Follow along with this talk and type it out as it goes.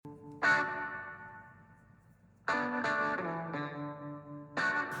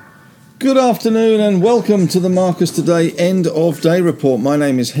Good afternoon and welcome to the Marcus Today End of Day Report. My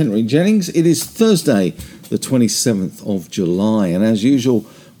name is Henry Jennings. It is Thursday, the 27th of July, and as usual,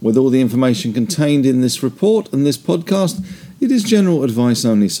 with all the information contained in this report and this podcast, it is general advice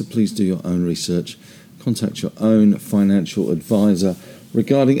only, so please do your own research. Contact your own financial advisor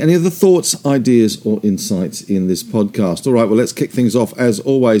regarding any of the thoughts, ideas or insights in this podcast. All right, well, let's kick things off as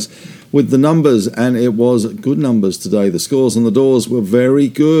always with the numbers, and it was good numbers today. The scores on the doors were very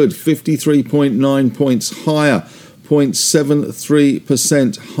good. 53.9 points higher,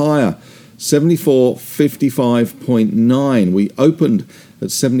 0.73% higher, 74.55.9. We opened at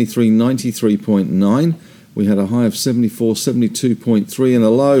 73.93.9. We had a high of 74.72.3 and a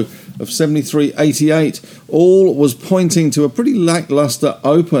low of 73.88. All was pointing to a pretty lackluster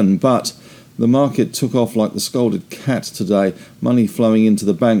open, but the market took off like the scolded cat today. Money flowing into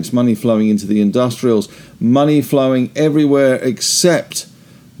the banks, money flowing into the industrials, money flowing everywhere except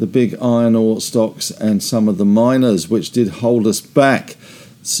the big iron ore stocks and some of the miners, which did hold us back.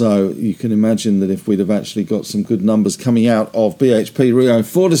 So you can imagine that if we'd have actually got some good numbers coming out of BHP, Rio,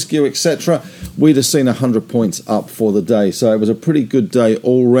 Fortescue, etc., we'd have seen 100 points up for the day. So it was a pretty good day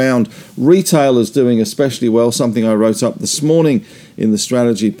all round. Retailers doing especially well, something I wrote up this morning in the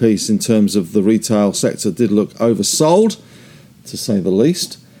strategy piece in terms of the retail sector did look oversold, to say the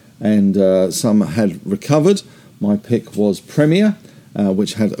least, and some had recovered. My pick was Premier,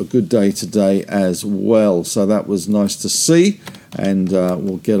 which had a good day today as well. So that was nice to see. And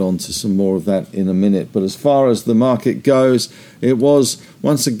we'll get on to some more of that in a minute. But as far as the market goes, it was,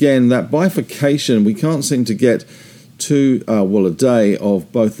 once again, that bifurcation. We can't seem to get to, a day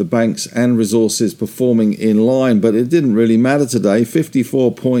of both the banks and resources performing in line. But it didn't really matter today.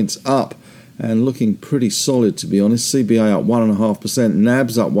 54 points up and looking pretty solid, to be honest. CBA up 1.5%,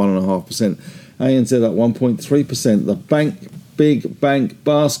 NABs up 1.5%, ANZ up 1.3%. The big bank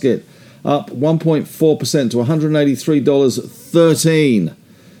basket up 1.4% to $183.13.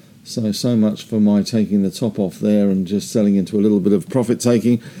 So much for my taking the top off there and just selling into a little bit of profit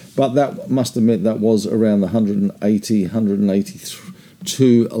taking. But that, must admit, that was around the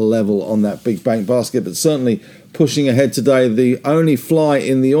 182 level on that big bank basket. But certainly pushing ahead today, the only fly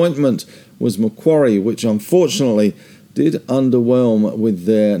in the ointment was Macquarie, which unfortunately did underwhelm with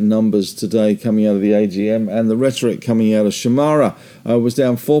their numbers today coming out of the AGM, and the rhetoric coming out of Shemara was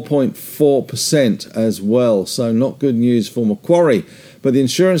down 4.4% as well. So not good news for Macquarie. But the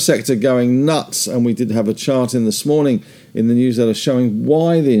insurance sector going nuts, and we did have a chart in this morning in the newsletter showing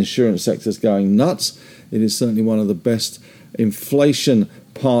why the insurance sector is going nuts. It is certainly one of the best inflation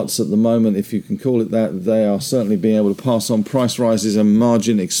parts at the moment, if you can call it that. They are certainly being able to pass on price rises and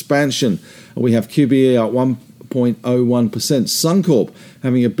margin expansion. We have QBE out 1.01%. Suncorp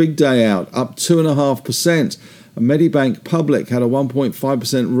having a big day out, up 2.5%. Medibank Public had a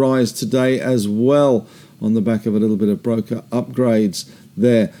 1.5% rise today as well on the back of a little bit of broker upgrades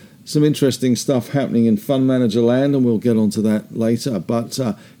there. Some interesting stuff happening in fund manager land, and we'll get onto that later. But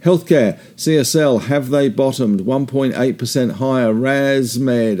healthcare, CSL, have they bottomed? 1.8% higher.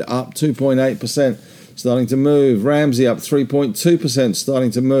 RasMed up 2.8%, starting to move. Ramsay up 3.2%,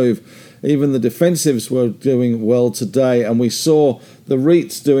 starting to move. Even the defensives were doing well today, and we saw the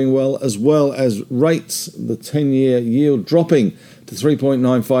REITs doing well as rates, the 10-year yield dropping to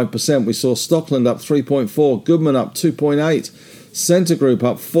 3.95%. We saw Stockland up 3.4%, Goodman up 2.8%, Scentre Group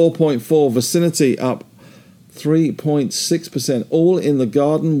up 4.4%, Vicinity up 3.6%. All in the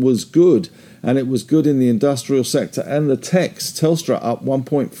garden was good, and it was good in the industrial sector and the techs. Telstra up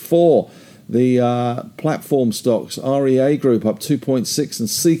 1.4%. The platform stocks, REA Group up 2.6% and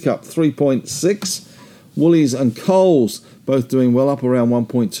Seek up 3.6%. Woolies and Coles both doing well, up around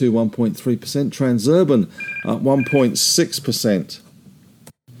 1.2%, 1.3%. Transurban up 1.6%.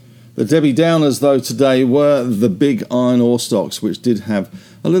 The Debbie Downers, though, today were the big iron ore stocks, which did have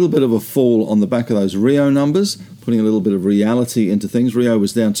a little bit of a fall on the back of those Rio numbers, putting a little bit of reality into things. Rio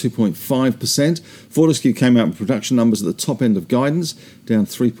was down 2.5%. Fortescue came out with production numbers at the top end of guidance, down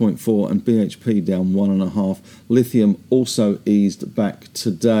 3.4%, and BHP down 1.5%. Lithium also eased back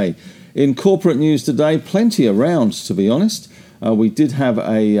today. In corporate news today, plenty around, to be honest. We did have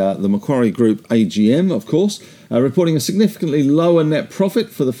the Macquarie Group AGM, of course, reporting a significantly lower net profit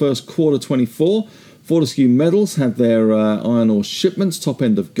for the first quarter 24. Fortescue Metals had their iron ore shipments, top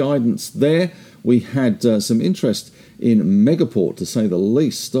end of guidance there. We had some interest in Megaport, to say the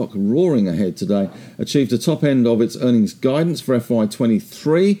least. Stock roaring ahead today. Achieved the top end of its earnings guidance for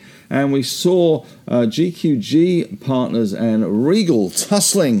FY23. And we saw GQG Partners and Regal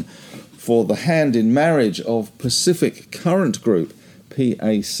tussling for the hand in marriage of Pacific Current Group.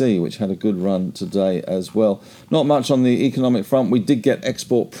 PAC, which had a good run today as well. Not much on the economic front. We did get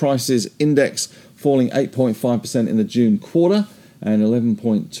export prices index falling 8.5% in the June quarter and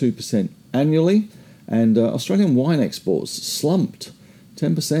 11.2% annually. And Australian wine exports slumped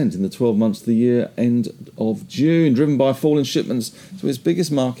 10% in the 12 months of the year end of June, driven by falling shipments to its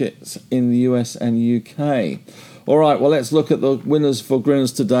biggest markets in the US and UK. All right, well, let's look at the winners for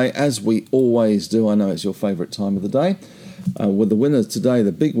Grinners today, as we always do. I know it's your favourite time of the day. With the winners today,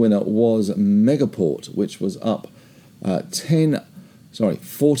 the big winner was Megaport, which was up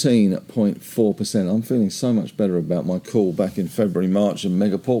 14.4%. I'm feeling so much better about my call back in February, March in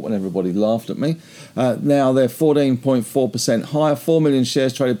Megaport when everybody laughed at me. Now they're 14.4% higher, 4 million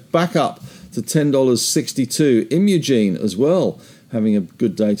shares traded back up to $10.62. Imugene as well, having a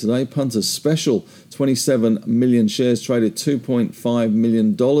good day today. Punters Special, 27 million shares traded, $2.5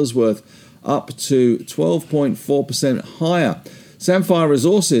 million worth, up to 12.4% higher. Samphire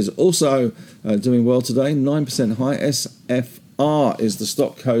Resources also doing well today, 9% high. SFR is the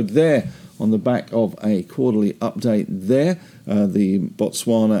stock code there on the back of a quarterly update there. The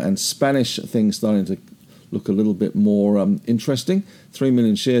Botswana and Spanish thing starting to look a little bit more interesting. 3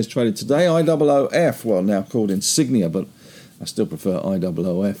 million shares traded today. IOOF, well, now called Insignia, but I still prefer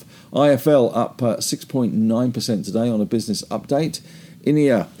IOOF. IFL up 6.9% today on a business update.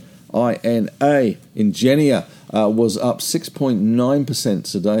 Ingenia was up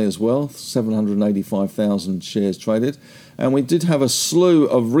 6.9% today as well, 785,000 shares traded. And we did have a slew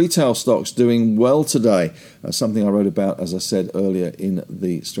of retail stocks doing well today, something I wrote about, as I said earlier, in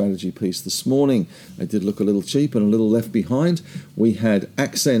the strategy piece this morning. They did look a little cheap and a little left behind. We had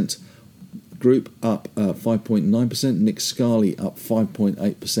Accent Group up 5.9%, Nick Scali up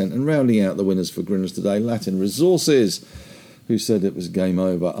 5.8%, and rounding out the winners for Grinners today, Latin Resources, who said it was game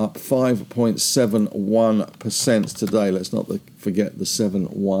over, up 5.71% today. Let's not forget the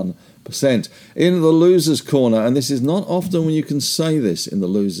 7.1%. In the losers' corner, and this is not often when you can say this in the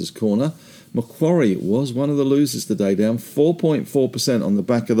losers' corner, Macquarie was one of the losers today, down 4.4% on the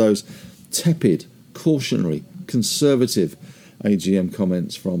back of those tepid, cautionary, conservative AGM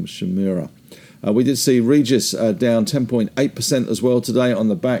comments from Shemira. We did see Regis down 10.8% as well today on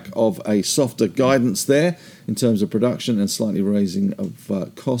the back of a softer guidance there in terms of production and slightly raising of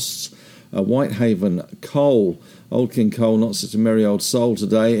costs. Whitehaven Coal, Old King Coal, not such a merry old soul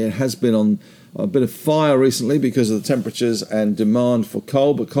today. It has been on a bit of fire recently because of the temperatures and demand for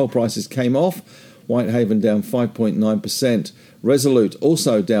coal, but coal prices came off. Whitehaven down 5.9%. Resolute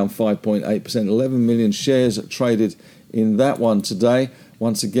also down 5.8%. 11 million shares traded in that one today.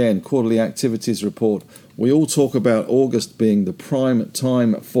 Once again, quarterly activities report. We all talk about August being the prime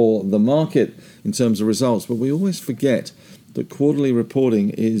time for the market in terms of results, but we always forget that quarterly reporting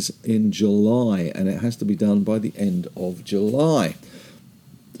is in July, and it has to be done by the end of July.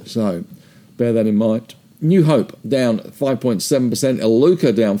 So bear that in mind. New Hope down 5.7%,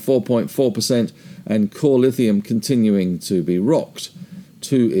 Iluka down 4.4%, and Core Lithium continuing to be rocked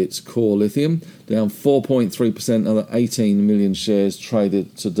to its core lithium, down 4.3%, another 18 million shares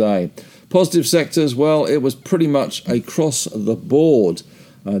traded today. Positive sectors, well, it was pretty much across the board.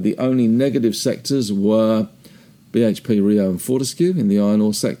 The only negative sectors were BHP, Rio and Fortescue in the iron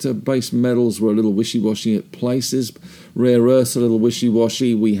ore sector. Base metals were a little wishy-washy at places. Rare earths a little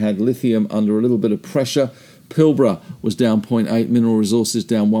wishy-washy. We had lithium under a little bit of pressure. Pilbara was down 0.8%, mineral resources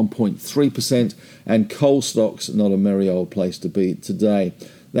down 1.3%, and coal stocks, not a merry old place to be today.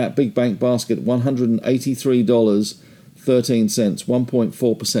 That big bank basket, $183.13,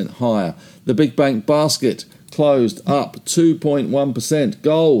 1.4% higher. The big bank basket closed up 2.1%.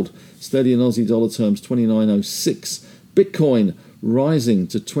 Gold, steady in Aussie dollar terms, 29.06. Bitcoin rising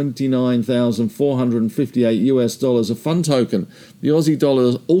to $29,458 a fund token. The Aussie dollar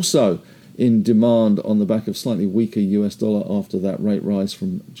is also in demand on the back of slightly weaker US dollar after that rate rise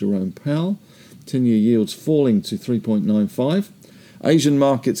from Jerome Powell. 10-year yields falling to 3.95. Asian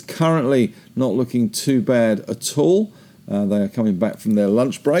markets currently not looking too bad at all. They are coming back from their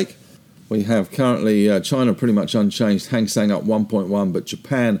lunch break. We have currently China pretty much unchanged, Hang Seng up 1.1, but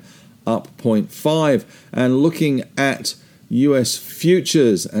Japan up 0.5. And looking at US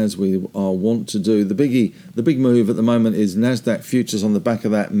futures, as we are wont to do, the big move at the moment is Nasdaq futures on the back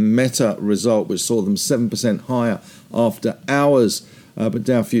of that Meta result, which saw them 7% higher after hours. But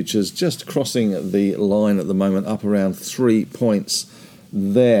Dow futures just crossing the line at the moment, up around 3 points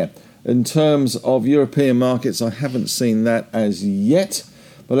there. In terms of European markets, I haven't seen that as yet,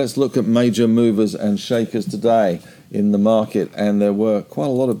 but let's look at major movers and shakers today in the market, and there were quite a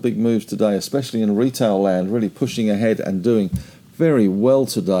lot of big moves today, especially in retail land, really pushing ahead and doing very well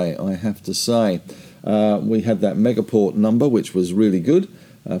today, I have to say. We had that Megaport number, which was really good,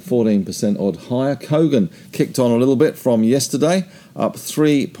 14% odd higher. Kogan kicked on a little bit from yesterday, up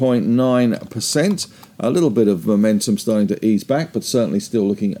 3.9%. A little bit of momentum starting to ease back, but certainly still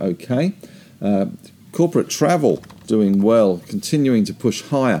looking okay. Corporate travel doing well, continuing to push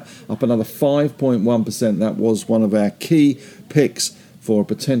higher, up another 5.1%. That was one of our key picks for a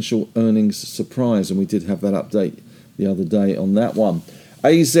potential earnings surprise, and we did have that update the other day on that one.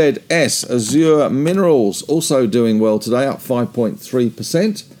 AZS, Azure Minerals, also doing well today, up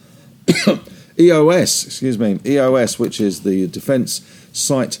 5.3%. EOS, which is the defence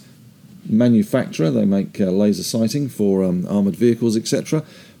sight manufacturer. They make laser sighting for armoured vehicles, etc.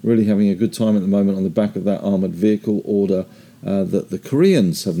 Really having a good time at the moment on the back of that armoured vehicle order that the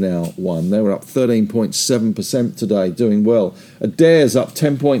Koreans have now won. They were up 13.7% today, doing well. Adair's up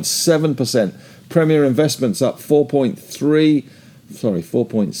 10.7%. Premier Investments up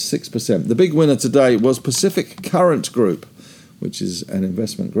 4.6%. The big winner today was Pacific Current Group, which is an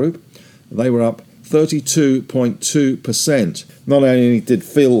investment group. They were up 32.2%. Not only did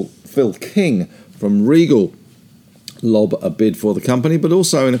Phil King from Regal lob a bid for the company, but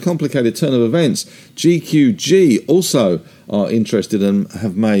also in a complicated turn of events, GQG also are interested and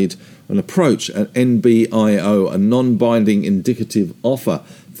have made an approach at NBIO, a non-binding indicative offer,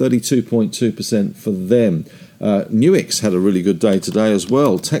 32.2% for them. Nuix had a really good day today as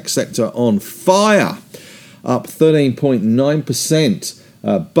well. Tech sector on fire, up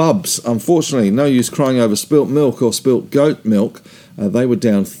 13.9%. Bubs, unfortunately, no use crying over spilt milk or spilt goat milk. They were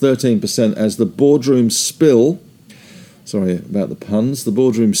down 13% as the boardroom spill, sorry about the puns, the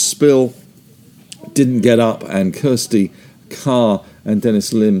boardroom spill didn't get up, and Kirsty Carr and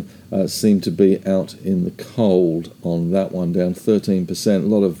Dennis Lim seemed to be out in the cold on that one, down 13%. A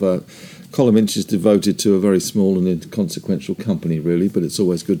lot of column inches devoted to a very small and inconsequential company, really, but it's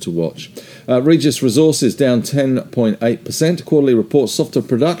always good to watch. Regis Resources down 10.8%. Quarterly report, softer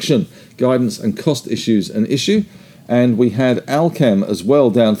production, guidance and cost issues an issue. And we had Alchem as well,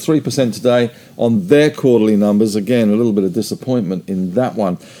 down 3% today on their quarterly numbers. Again, a little bit of disappointment in that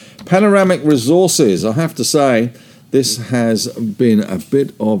one. Panoramic Resources, I have to say, this has been a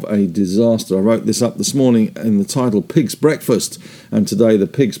bit of a disaster. I wrote this up this morning in the title Pig's Breakfast, and today the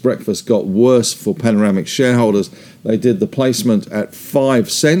Pig's Breakfast got worse for Panoramic shareholders. They did the placement at 5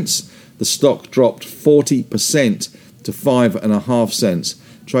 cents. The stock dropped 40% to 5.5 cents.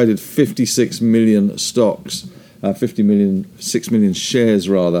 Traded 56 million stocks. 6 million shares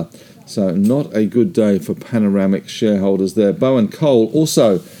rather. So not a good day for Panoramic shareholders there. Bowen Coal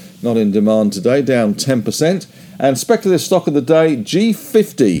also not in demand today, down 10%. And speculative stock of the day,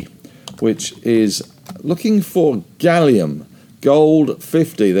 G50, which is looking for gallium, gold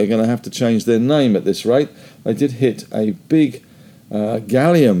 50. They're going to have to change their name at this rate. They did hit a big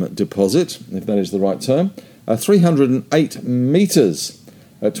gallium deposit, if that is the right term, 308 metres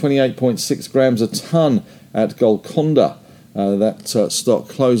at 28.6 grams a tonne at Golconda. That stock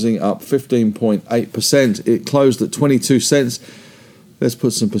closing up 15.8%. It closed at 22 cents. Let's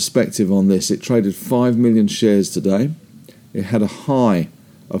put some perspective on this. It traded 5 million shares today. It had a high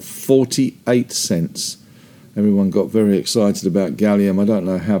of 48 cents. Everyone got very excited about gallium. I don't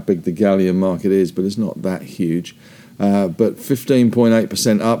know how big the gallium market is, but it's not that huge. But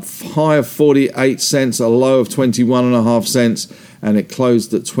 15.8% up, high of 48 cents, a low of 21.5 cents, and it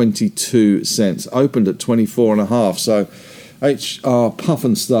closed at 22 cents. Opened at 24.5. So HR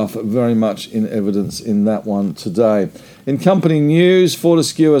Puffin stuff very much in evidence in that one today. In company news,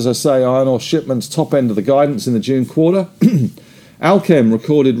 Fortescue, as I say, iron ore shipments top end of the guidance in the June quarter. Alchem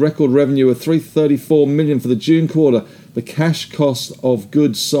recorded record revenue of $334 million for the June quarter. The cash cost of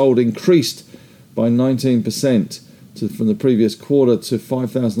goods sold increased by 19% from the previous quarter to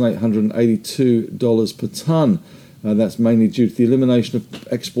 $5,882 per tonne. That's mainly due to the elimination of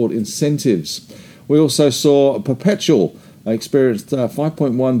export incentives. We also saw Perpetual experienced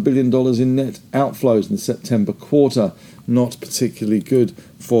 $5.1 billion in net outflows in the September quarter. Not particularly good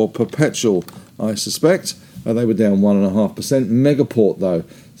for Perpetual, I suspect. They were down 1.5%. Megaport, though,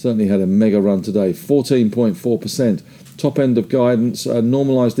 certainly had a mega run today, 14.4%. Top end of guidance,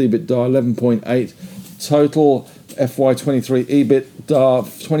 normalised EBITDA 11.8. Total FY23 EBITDA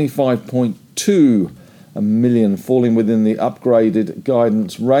 25.2 million, falling within the upgraded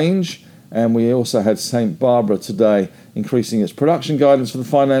guidance range. And we also had St Barbara today increasing its production guidance for the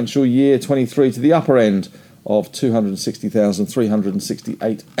financial year 23 to the upper end of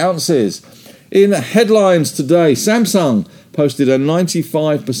 260,368 ounces. In headlines today, Samsung posted a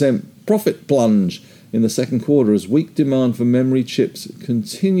 95% profit plunge in the second quarter as weak demand for memory chips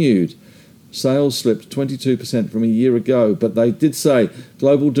continued. Sales slipped 22% from a year ago, but they did say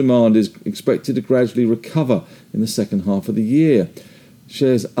global demand is expected to gradually recover in the second half of the year.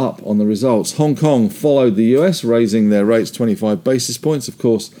 Shares up on the results. Hong Kong followed the US, raising their rates 25 basis points. Of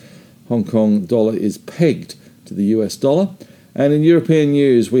course, Hong Kong dollar is pegged to the US dollar. And in European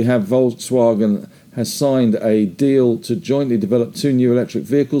news, we have Volkswagen has signed a deal to jointly develop 2 new electric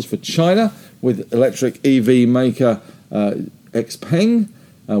vehicles for China with electric EV maker XPeng.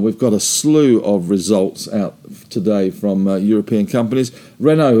 We've got a slew of results out today from European companies.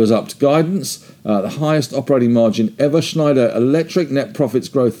 Renault has upped guidance, the highest operating margin ever. Schneider Electric net profits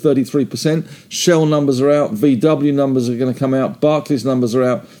grow 33%. Shell numbers are out. VW numbers are going to come out. Barclays numbers are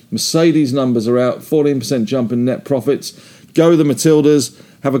out. Mercedes numbers are out. 14% jump in net profits. Go the Matildas.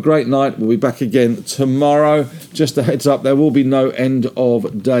 Have a great night. We'll be back again tomorrow. Just a heads up, there will be no end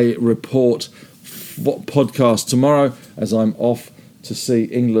of day report podcast tomorrow as I'm off to see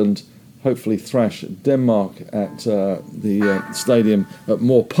England hopefully thrash Denmark at the stadium at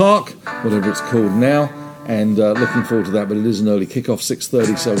Moore Park, whatever it's called now, and looking forward to that. But it is an early kickoff,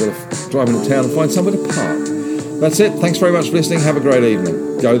 6:30, so I've got to drive into town and find somewhere to park. That's it. Thanks very much for listening. Have a great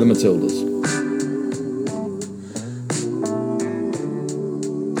evening. Go the Matildas.